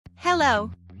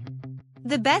Hello.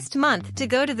 The best month to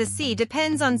go to the sea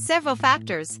depends on several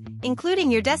factors, including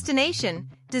your destination,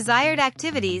 desired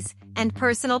activities, and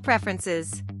personal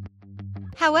preferences.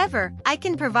 However, I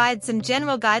can provide some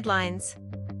general guidelines.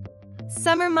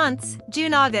 Summer months,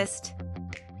 June-August.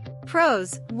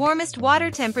 Pros: warmest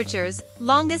water temperatures,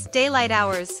 longest daylight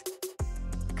hours.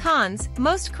 Cons: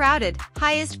 most crowded,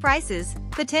 highest prices,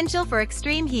 potential for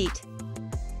extreme heat.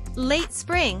 Late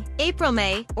spring,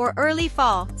 April-May, or early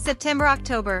fall,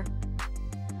 September-October.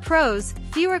 Pros: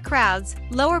 fewer crowds,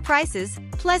 lower prices,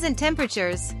 pleasant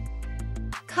temperatures.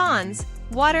 Cons: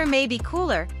 water may be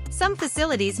cooler, some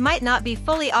facilities might not be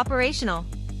fully operational.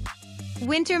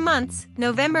 Winter months,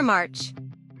 November-March.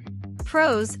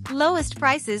 Pros: lowest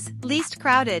prices, least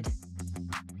crowded.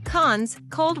 Cons: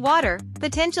 cold water,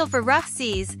 potential for rough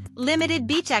seas, limited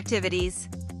beach activities.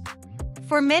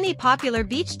 For many popular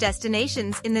beach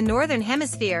destinations in the Northern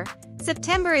Hemisphere,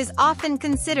 September is often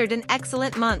considered an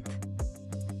excellent month.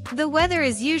 The weather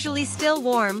is usually still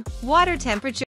warm, water temperature